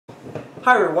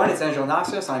Hi everyone, it's Angelo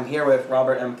Naxios. I'm here with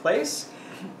Robert M. Place,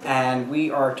 and we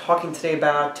are talking today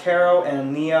about tarot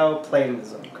and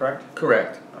Neoplatonism, correct?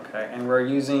 Correct. Okay, and we're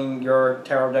using your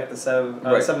tarot deck, the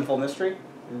Sevenfold Mystery?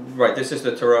 Right, this is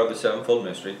the tarot of the Sevenfold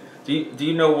Mystery. Do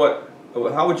you know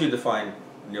how would you define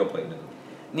Neoplatonism?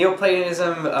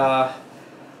 Neoplatonism,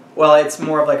 well, it's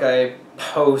more of like a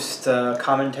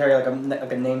post-commentary, like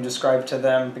a name described to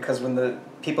them, because when the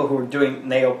people who were doing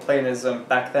Neoplatonism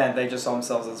back then, they just saw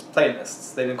themselves as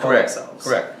Platonists. They didn't call themselves.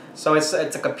 Correct. So it's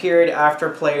like a period after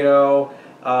Plato.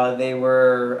 They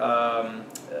were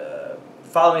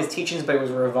following his teachings, but it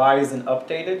was revised and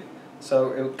updated.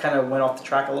 So it kind of went off the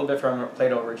track a little bit from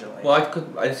Plato originally. Well,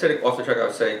 instead of off the track, I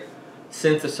would say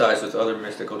synthesized with other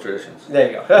mystical traditions. There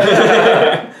you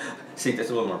go. See, that's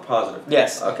a little more positive.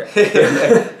 Yes.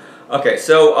 Okay. Okay.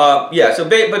 So yeah.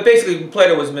 But basically,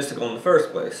 Plato was mystical in the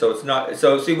first place. So it's not.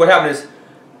 So see, what happened is,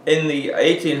 in the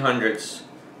 1800s,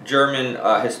 German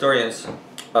historians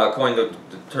coined the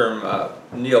term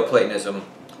Neoplatonism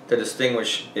to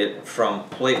distinguish it from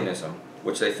Platonism,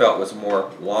 which they felt was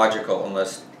more logical and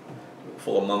less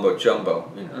full of mumbo jumbo.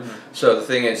 You know. Mm-hmm. So the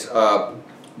thing is,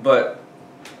 but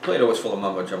Plato was full of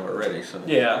mumbo jumbo already. So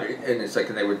yeah. And it's like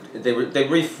they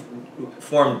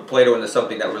reformed Plato into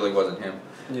something that really wasn't him.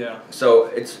 Yeah. So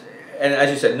and as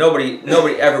you said, nobody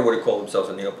ever would have called themselves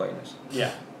a Neoplatonist.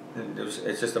 Yeah.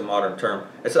 It's just a modern term.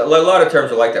 It's a lot of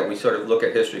terms are like that. We sort of look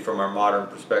at history from our modern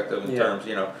perspective in terms,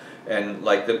 you know, and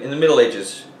like in the Middle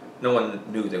Ages, no one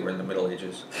knew they were in the Middle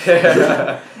Ages.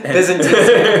 Byzantines.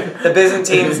 The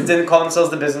Byzantines didn't call themselves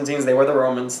the Byzantines. They were the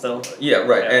Romans still. Yeah,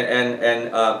 right. Yeah.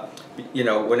 And you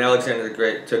know, when Alexander the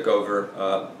Great took over,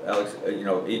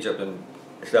 Egypt and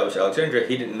established Alexandria,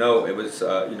 he didn't know it was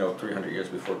 300 years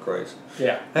before Christ.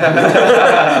 Yeah.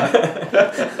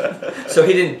 So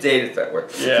he didn't date it that way.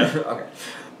 Yeah. Okay.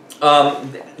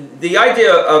 The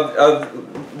idea of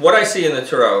what I see in the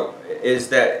tarot is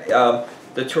that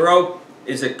the tarot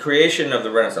is a creation of the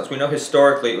Renaissance. We know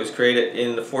historically it was created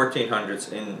in the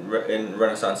 1400s in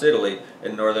Renaissance Italy,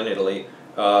 in northern Italy.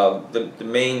 The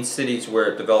main cities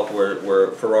where it developed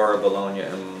were Ferrara, Bologna,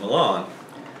 and Milan.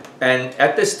 And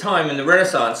at this time in the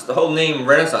Renaissance, the whole name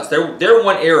Renaissance, they're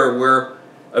one era where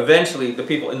eventually the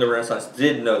people in the Renaissance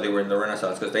did know they were in the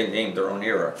Renaissance because they named their own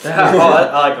era. Oh,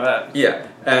 I like that. Yeah,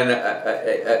 and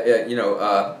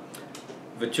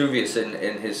Vitruvius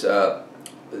in his The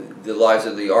Lives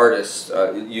of the Artists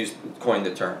coined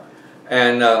the term,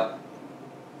 and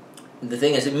the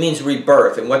thing is, it means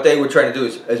rebirth. And what they were trying to do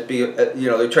is be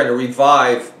they're trying to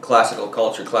revive classical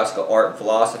culture, classical art, and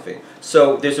philosophy.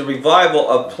 So there's a revival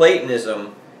of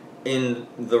Platonism in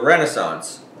the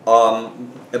Renaissance.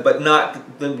 But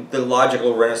not the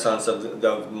logical Renaissance of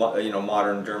the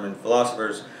modern German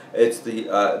philosophers. It's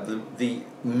the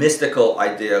mystical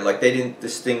idea. Like they didn't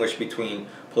distinguish between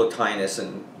Plotinus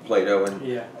and Plato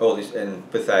and all these and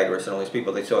Pythagoras and all these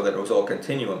people. They saw that it was all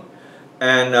continuum,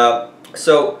 and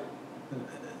so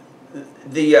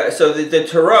the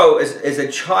tarot is a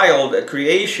child, a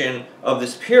creation of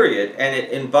this period, and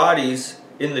it embodies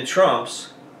in the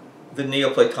trumps the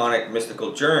Neoplatonic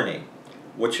mystical journey.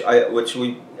 Which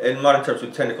we in modern terms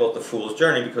we tend to call it the fool's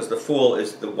journey, because the fool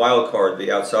is the wild card, the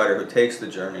outsider who takes the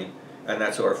journey, and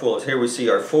that's who our fool is. Here we see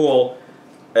our fool.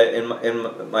 In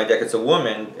my deck, it's a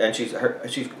woman, and she's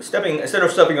stepping, instead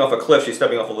of stepping off a cliff, she's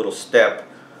stepping off a little step,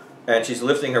 and she's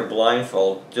lifting her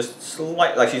blindfold just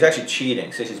slight, like she's actually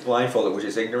cheating. So she's blindfolded, which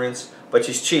is ignorance, but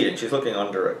she's cheating. She's looking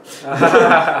under it,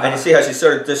 and you see how she's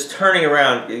sort of just turning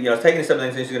around, taking a step, and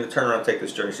then she's going to turn around and take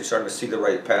this journey. She's starting to see the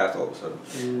right path all of a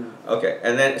sudden. Okay,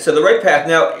 and then so the right path.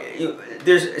 Now,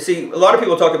 a lot of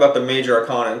people talk about the major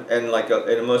arcana, and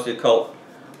in most occult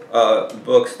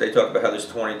books, they talk about how there's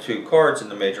 22 cards in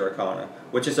the major arcana,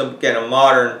 which is again a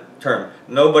modern term.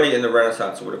 Nobody in the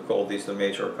Renaissance would have called these the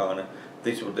major arcana.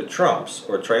 These were the trumps,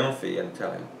 or trionfi in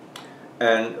Italian.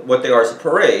 And what they are is a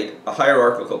parade, a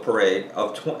hierarchical parade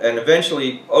and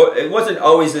eventually, it wasn't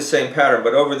always the same pattern,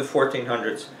 but over the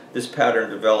 1400s, this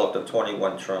pattern developed of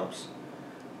 21 trumps.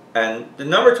 And the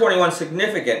number 21 is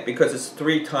significant because it's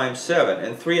 3 times 7,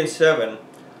 and 3 and 7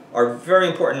 are very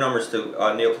important numbers to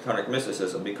Neoplatonic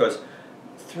mysticism, because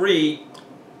 3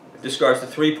 describes the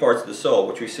 3 parts of the soul,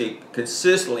 which we see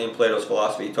consistently in Plato's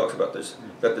philosophy. He talks about this,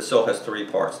 that the soul has 3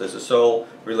 parts. There's a soul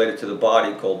related to the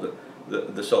body called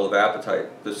the soul of appetite,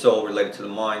 the soul related to the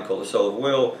mind called the soul of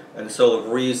will, and the soul of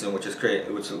reason, which is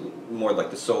more like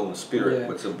the soul and the spirit.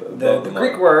 Which is above the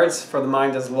Greek words for the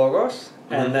mind is logos,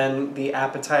 and then the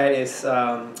appetite is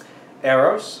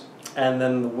eros, and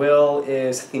then the will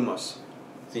is themos.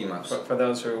 Themos. For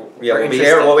those who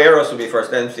eros would be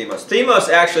first, then themos. Themos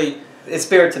actually It's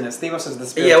spiritinous. Themos is the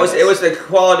spiritinous. Yeah, it was the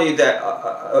quality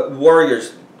that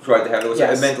warriors tried to have.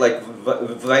 It meant like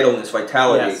vitalness,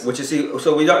 vitality, which is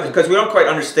so we don't quite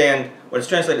understand when it's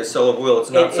translated as soul of will.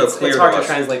 It's not so clear. It's hard to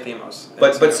translate Themos.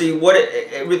 But see what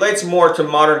it relates more to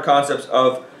modern concepts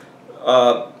of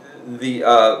the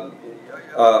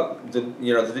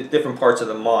different parts of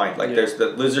the mind. Like there's the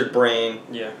lizard brain,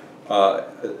 the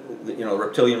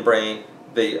reptilian brain,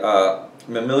 the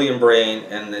mammalian brain,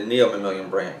 and the neo-mammalian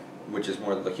brain, which is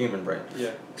more the human brain.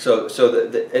 Yeah. So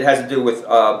it has to do with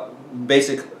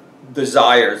basic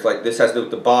desires. Like this has to do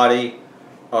with the body,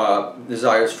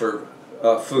 desires for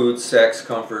food, sex,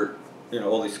 comfort,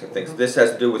 all these things. Mm-hmm. This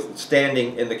has to do with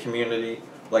standing in the community,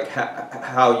 like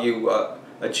how you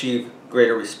achieve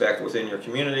greater respect within your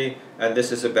community, and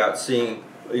this is about seeing,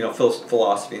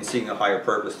 philosophy and seeing a higher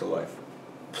purpose to life.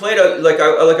 Plato, like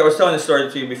I was telling the story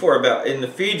to you before about, in the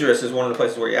Phaedrus is one of the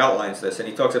places where he outlines this, and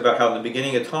he talks about how in the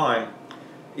beginning of time,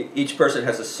 each person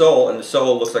has a soul, and the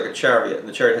soul looks like a chariot, and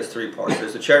the chariot has three parts.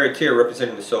 There's the charioteer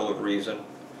representing the soul of reason,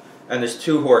 and there's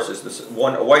two horses. A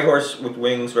white horse with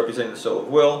wings representing the soul of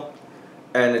will,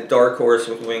 and a dark horse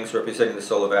with wings representing the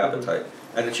soul of appetite.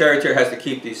 Mm-hmm. And the charioteer has to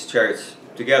keep these chariots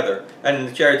together, and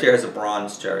the charioteer has a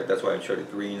bronze chariot. That's why I showed it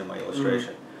green in my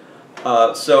illustration.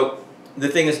 Mm-hmm. So the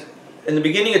thing is, in the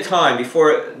beginning of time,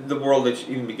 before the world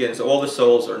even begins, all the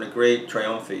souls are in a great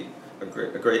triumphe,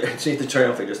 see the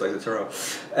triumphe just like the Tarot,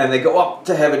 and they go up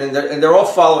to heaven, and they're all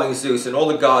following Zeus, and all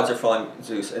the gods are following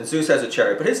Zeus, and Zeus has a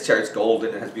chariot, but his chariot's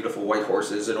golden and has beautiful white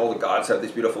horses, and all the gods have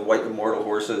these beautiful white immortal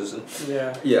horses, and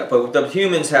but the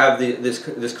humans have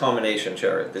this combination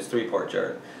chariot, this three-part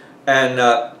chariot, and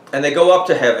they go up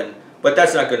to heaven. But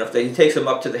that's not good enough. He takes them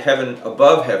up to the heaven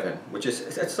above heaven,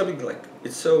 that's something like,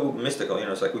 it's so mystical,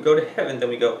 it's like we go to heaven, then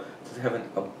we go to the heaven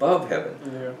above heaven,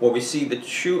 where we see the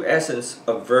true essence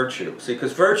of virtue. See,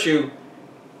 because virtue,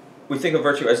 we think of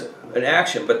virtue as an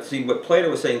action, but see what Plato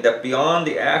was saying, that beyond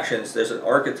the actions, there's an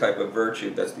archetype of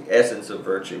virtue, that's the essence of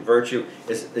virtue. Virtue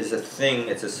is a thing,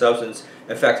 it's a substance.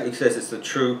 In fact, he says it's the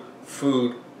true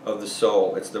food of the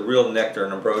soul. It's the real nectar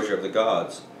and ambrosia of the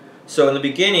gods. So in the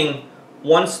beginning,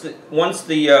 once the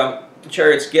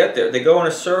chariots get there, they go in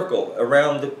a circle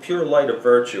around the pure light of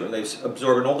virtue, and they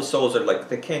absorb, and all the souls are like,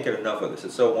 they can't get enough of this.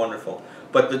 It's so wonderful.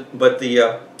 But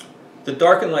the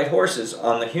dark and light horses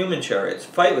on the human chariots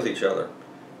fight with each other.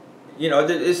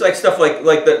 It's like stuff like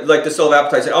the soul of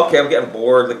appetite saying, okay, I'm getting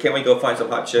bored. Like, can't we go find some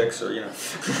hot chicks, or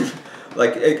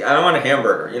like I want a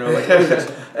hamburger. Like what is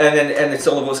this? And the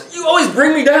soul of will say, you always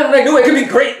bring me down, and I knew I could be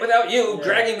great without you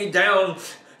dragging me down.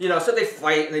 So they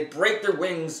fight, and they break their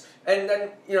wings, and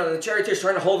then, the charioteer's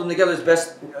trying to hold them together as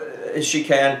best as she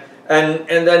can, and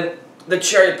then the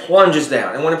chariot plunges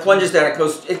down, and when it plunges down,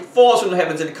 it falls from the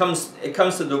heavens, and it comes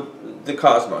to the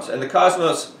cosmos, and the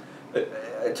cosmos,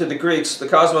 to the Greeks, the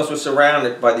cosmos was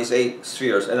surrounded by these 8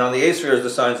 spheres, and on the 8 spheres,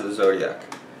 the signs of the zodiac,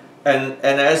 and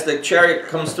as the chariot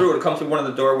comes through, it'll come through one of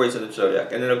the doorways of the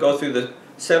zodiac, and it'll go through the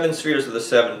 7 spheres of the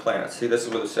 7 planets. See, this is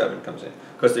where the 7 comes in,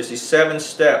 because there's these 7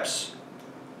 steps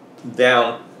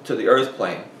down to the earth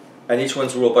plane, and each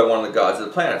one's ruled by one of the gods of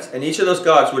the planets, and each of those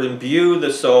gods would imbue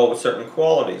the soul with certain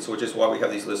qualities, which is why we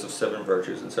have these lists of 7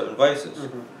 virtues and 7 vices.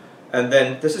 Mm-hmm. And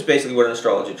then this is basically what an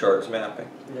astrology chart is mapping.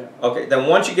 Okay, then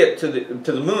once you get to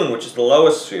the moon, which is the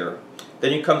lowest sphere,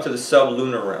 then you come to the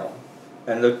sublunar realm,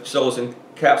 and the soul is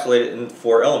encapsulated in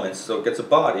 4 elements, so it gets a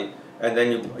body, and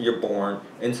then you're born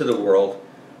into the world,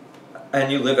 and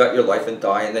you live out your life and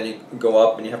die, and then you go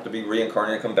up, and you have to be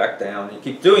reincarnated and come back down. And you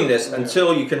keep doing this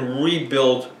until you can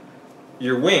rebuild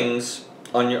your wings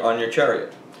on your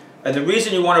chariot. And the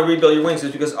reason you want to rebuild your wings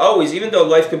is because always, even though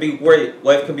life can be great,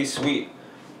 life can be sweet,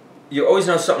 you always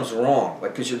know something's wrong,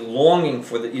 like, because you're longing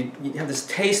for you have this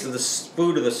taste of the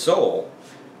food of the soul,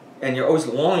 and you're always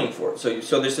longing for it.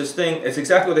 So there's this thing. It's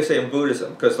exactly what they say in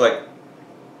Buddhism, because like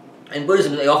in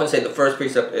Buddhism, they often say the first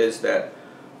precept is that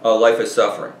life is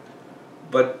suffering.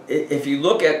 But if you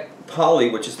look at Pali,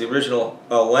 which is the original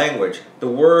language, the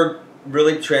word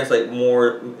really translates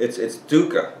more, it's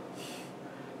dukkha,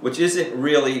 which isn't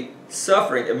really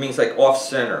suffering. It means like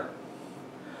off-center.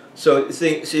 So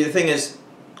see, the thing is,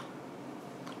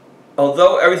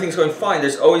 although everything's going fine,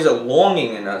 there's always a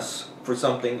longing in us for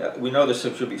something. We know there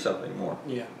should be something more.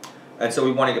 Yeah. And so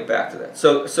we want to get back to that.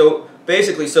 So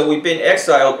basically, we've been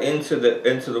exiled into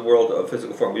the world of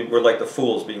physical form. We're like the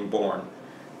fools being born.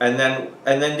 And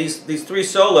then these 3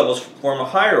 soul levels form a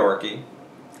hierarchy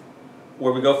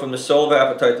where we go from the soul of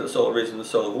appetite to the soul of reason to the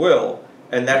soul of will,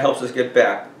 and that helps us get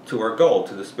back to our goal,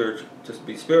 to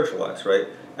be spiritualized, right?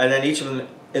 And then each of them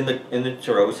in the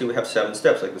Tarot, we see we have 7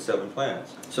 steps, like the 7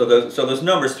 planets. So those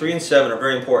numbers 3 and 7 are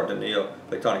very important in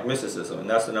Neoplatonic mysticism, and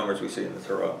that's the numbers we see in the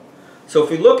Tarot. So if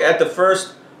we look at the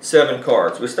first 7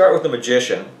 cards, we start with the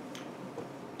Magician,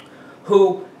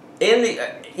 who in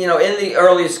the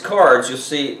earliest cards you'll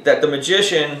see that the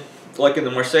Magician, like in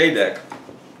the Marseille deck,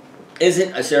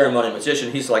 isn't a ceremonial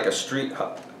magician. He's like a street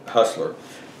hustler.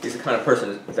 He's the kind of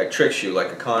person that tricks you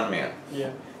like a con man.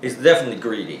 Yeah. He's definitely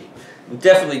greedy.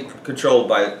 Definitely controlled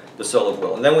by the soul of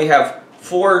will. And then we have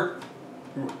 4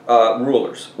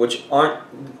 rulers, which aren't,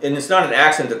 and it's not an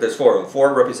accident that there's 4 of them.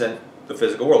 4 represent the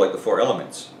physical world, like the 4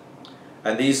 elements.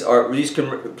 And these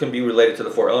can be related to the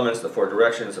 4 elements, the 4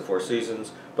 directions, the 4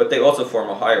 seasons, but they also form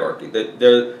a hierarchy.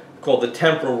 They're called the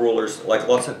temporal rulers, like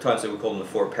lots of times they would call them the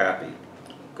 4 papi,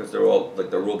 because they're all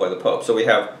like they're ruled by the Pope. So we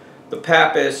have the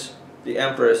Papist, the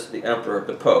Empress, the Emperor,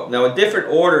 the Pope. Now in different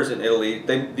orders in Italy,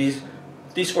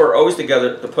 these 4 are always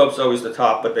together. The Pope's always the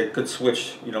top, but they could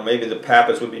switch. You know, maybe the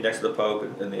Papist would be next to the Pope,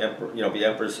 and the Emperor, you know, the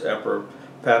Emperor,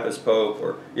 Papist, Pope,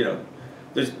 or you know,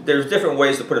 there's different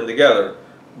ways to put them together,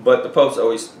 but the Pope's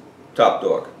always top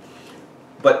dog.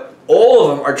 But all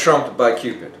of them are trumped by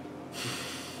Cupid,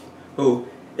 who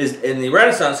is in the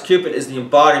Renaissance. Cupid is the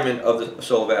embodiment of the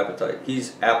soul of appetite.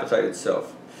 He's appetite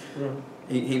itself. Mm-hmm.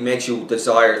 He makes you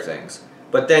desire things.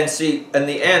 But then see, in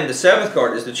the end, the 7th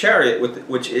card is the Chariot,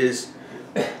 which is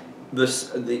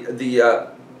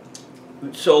the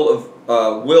soul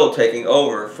of will taking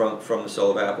over from the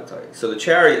soul of appetite. So the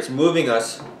Chariot is moving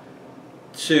us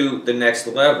to the next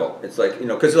level. It's like, you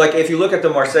know, because like if you look at the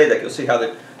Marseille deck, you'll see how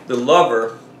the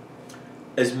lover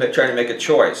is trying to make a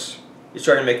choice. He's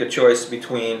trying to make a choice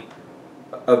between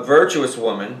a virtuous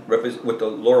woman with the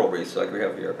laurel wreaths like we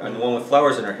have here, and one with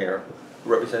flowers in her hair, who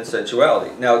represents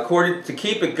sensuality. Now, to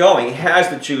keep it going, he has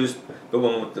to choose the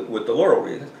woman with the laurel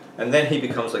wreath, and then he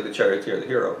becomes like the charioteer, the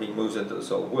hero. He moves into the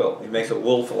soul of will. He makes a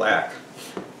willful act.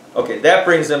 Okay, that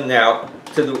brings him now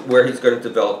to where he's going to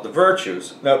develop the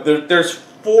virtues. Now, there's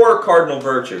 4 cardinal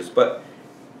virtues, but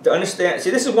to understand, see,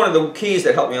 this is one of the keys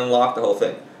that helped me unlock the whole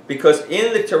thing, because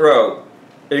in the Tarot,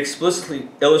 it explicitly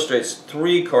illustrates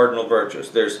 3 cardinal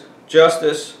virtues. There's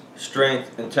justice,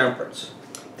 strength, and temperance.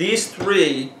 These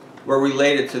 3 were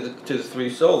related to the 3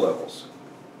 soul levels,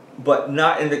 but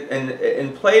not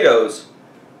in Plato's.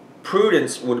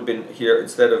 Prudence would have been here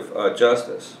instead of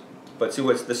justice. But see,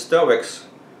 what's the Stoics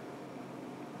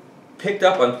picked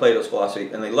up on Plato's philosophy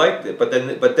and they liked it, but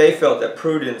they felt that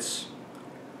prudence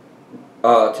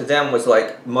to them was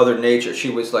like Mother Nature. She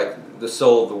was like the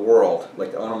soul of the world,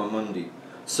 like the anima mundi.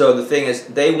 So the thing is,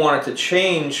 they wanted to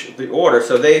change the order.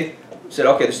 So they said,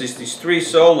 okay, there's these 3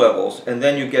 soul levels, and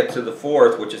then you get to the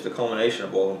 4th, which is the culmination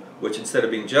of all of them, which instead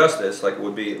of being justice, like it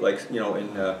would be like, you know,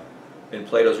 in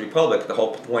Plato's Republic, the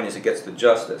whole point is it gets to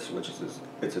justice, which is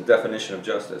it's a definition of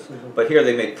justice. Mm-hmm. But here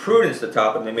they made prudence the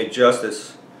top, and they made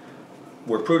justice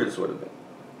where prudence would have been.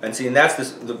 And see, and that's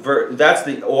that's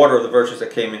the order of the virtues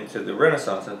that came into the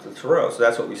Renaissance, into the Tarot. So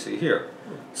that's what we see here.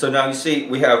 So now you see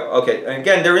we have, okay, and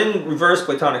again, they're in reverse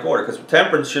Platonic order, because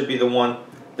temperance should be the one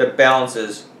that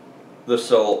balances the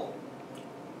soul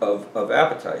of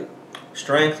appetite.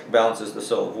 Strength balances the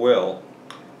soul of will,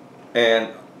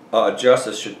 and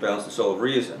justice should balance the soul of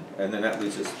reason. And then that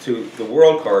leads us to the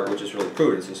World card, which is really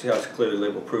prudence. You see how it's clearly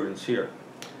labeled prudence here.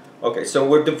 Okay, so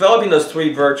we're developing those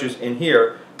 3 virtues in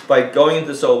here by going into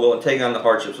the soul of will and taking on the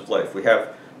hardships of life. We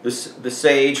have the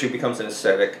sage who becomes an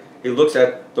ascetic. He looks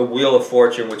at the wheel of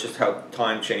fortune, which is how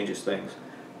time changes things.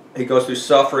 He goes through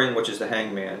suffering, which is the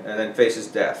hangman, and then faces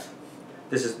death.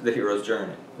 This is the hero's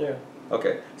journey. Yeah.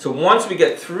 Okay, so once we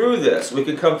get through this, we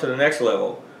can come to the next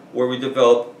level where we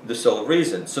develop the soul of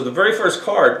reason. So the very first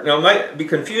card, now it might be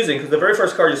confusing, because the very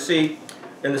first card you see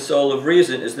in the soul of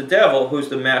reason is the devil, who's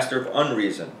the master of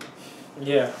unreason.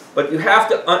 Yeah. But you have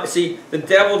to, see, the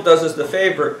devil does us the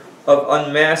favor of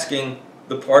unmasking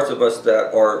the parts of us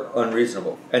that are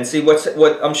unreasonable. And see,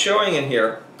 what I'm showing in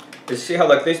here is, see how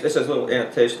like this has little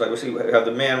annotations, like we have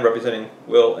the man representing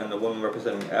will and the woman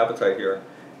representing appetite here,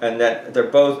 and that they're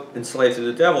both enslaved to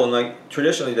the devil, and like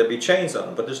traditionally there'd be chains on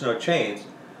them, but there's no chains.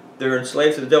 They're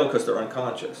enslaved to the devil because they're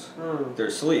unconscious. They're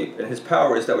asleep, and his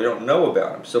power is that we don't know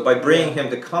about him. So by bringing him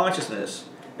to consciousness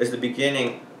is the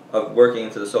beginning of working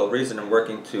into the soul of reason and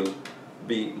working to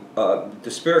to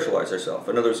spiritualize ourselves.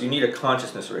 In other words, you need a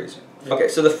consciousness raising. Okay,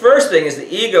 so the first thing is the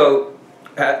ego.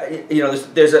 You know,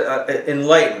 there's a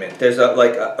enlightenment. There's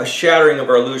a shattering of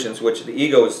our illusions, which the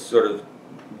ego is sort of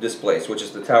displaced, which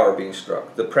is the tower being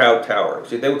struck, the proud tower.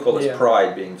 See, they would call this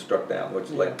pride being struck down, which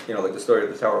is like, you know, like the story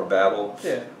of the Tower of Babel.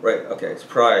 Yeah. Right. Okay, it's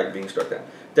pride being struck down.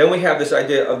 Then we have this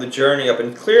idea of the journey up,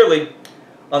 and clearly,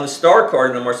 on the star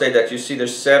card in the Marseille deck, you see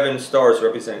there's 7 stars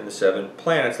representing the 7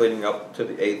 planets leading up to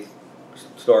the 8th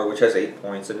star, which has 8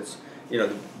 points, and it's, you know,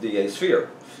 the 8th sphere.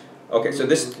 Okay, so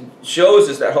this shows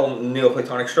us that whole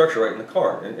Neoplatonic structure right in the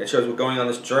card. And it shows we're going on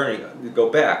this journey to go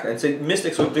back. And so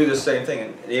mystics would do the same thing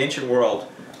in the ancient world,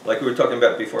 like we were talking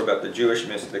about before about the Jewish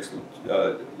mystics, you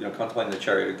know, contemplating the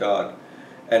chariot of God,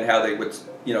 and how they would,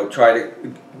 you know, try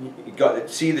to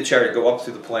see the chariot go up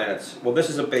through the planets. Well, this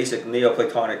is a basic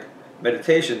Neoplatonic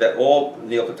meditation that all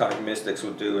Neoplatonic mystics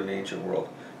would do in the ancient world.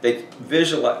 They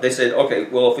visualize. They said, okay,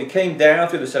 well, if we came down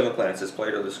through the 7 planets as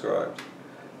Plato described,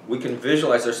 we can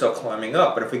visualize ourselves climbing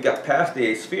up, but if we got past the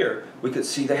 8th sphere, we could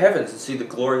see the heavens and see the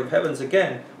glory of heavens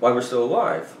again while we're still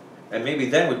alive. And maybe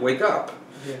then we'd wake up.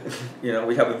 Yeah. You know,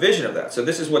 we'd have a vision of that. So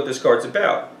this is what this card's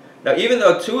about. Now, even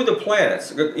though 2 of the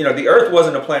planets, you know, the Earth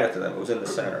wasn't a planet to them, it was in the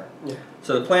center. Yeah.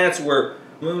 So the planets were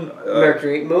Moon,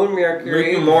 Mercury,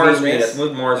 Mars, Venus,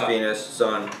 Venus,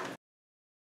 Sun,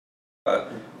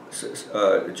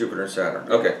 Jupiter, and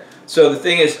Saturn. Okay. So the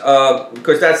thing is,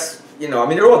 because that's, you know, I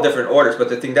mean, they're all different orders, but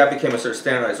the thing that became a sort of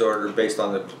standardized order based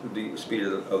on the speed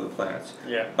of the planets.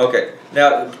 Yeah. Okay.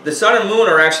 Now, the Sun and Moon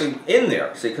are actually in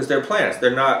there, see, because they're planets.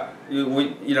 They're not.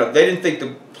 You know, they didn't think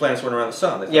the planets went around the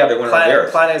Sun. They thought they went around the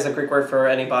Earth. Planet is a Greek word for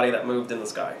anybody that moved in the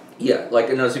sky. Yeah, like,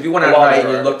 you know, so if you went out at night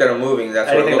and you looked at them moving,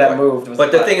 that's anything what it that moved. Was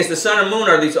but the thing is, the Sun and Moon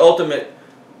are these ultimate.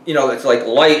 You know, it's like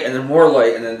light and then more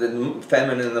light and then the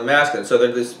feminine and the masculine. So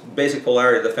there's this basic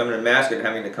polarity of the feminine and masculine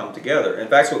having to come together. In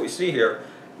fact, what we see here.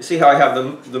 You see how I have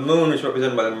the moon is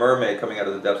represented by the mermaid coming out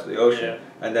of the depths of the ocean,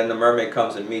 yeah. And then the mermaid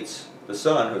comes and meets the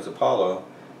sun, who's Apollo,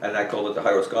 and I call it the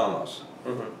Hieros Gamos.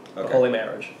 Okay. The holy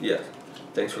marriage. Yes.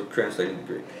 Thanks for translating the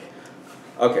Greek.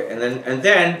 Okay, and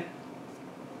then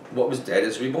what was dead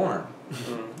is reborn.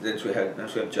 Then we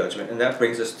have judgment, and that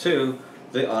brings us to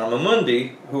the Anima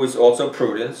Mundi, who is also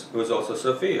Prudence, who is also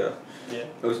Sophia,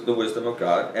 who's the wisdom of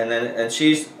God, and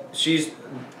she's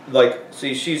like,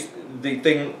 see, she's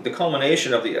the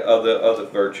culmination of the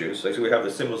virtues. Like, so we have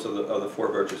the symbols of the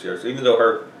 4 virtues here. So even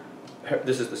though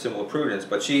this is the symbol of prudence,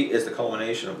 but she is the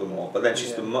culmination of them all. But then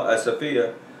she's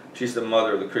Sophia, she's the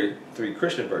mother of the 3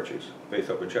 Christian virtues: faith,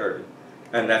 hope, and charity.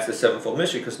 And that's the Sevenfold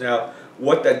Mystery. Because now,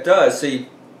 what that does, see,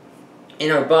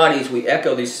 in our bodies we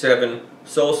echo these 7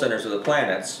 soul centers of the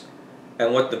planets,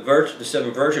 and what the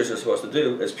 7 virtues are supposed to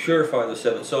do is purify the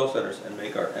 7 soul centers and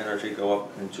make our energy go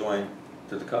up and join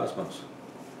to the cosmos.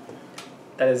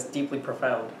 That is deeply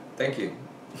profound. Thank you.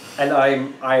 And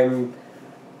I'm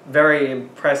very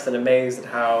impressed and amazed at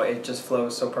how it just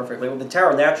flows so perfectly. With the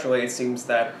tarot, naturally, it seems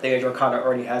that the Age of Arcana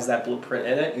already has that blueprint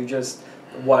in it. You just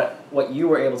what you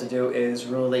were able to do is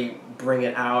really bring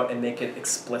it out and make it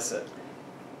explicit.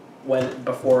 When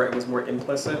before it was more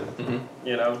implicit.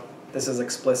 You know, this is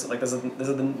explicit. Like this is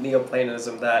the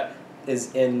Neoplatonism that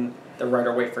is in the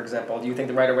Rider-Waite, for example. Do you think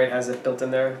the Rider-Waite has it built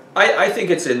in there? I think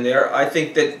it's in there. I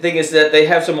think that the thing is that they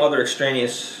have some other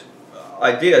extraneous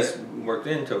ideas worked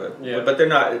into it, but they're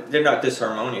not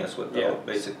disharmonious with the whole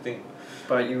basic theme.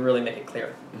 But you really make it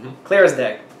clear, clear as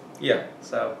day. Yeah.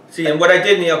 So see, and what I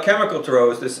did in the alchemical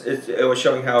tarot is this. It was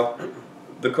showing how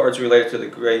the cards related to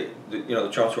the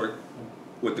trumps work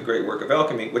with the great work of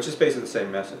alchemy, which is basically the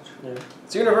same message. Yeah.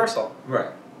 It's universal.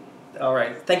 Right. All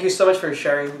right. Thank you so much for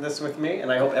sharing this with me,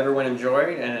 and I hope everyone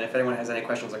enjoyed. And if anyone has any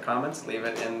questions or comments, leave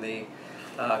it in the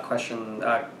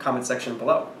comment section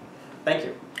below. Thank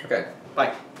you. Okay.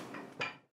 Bye.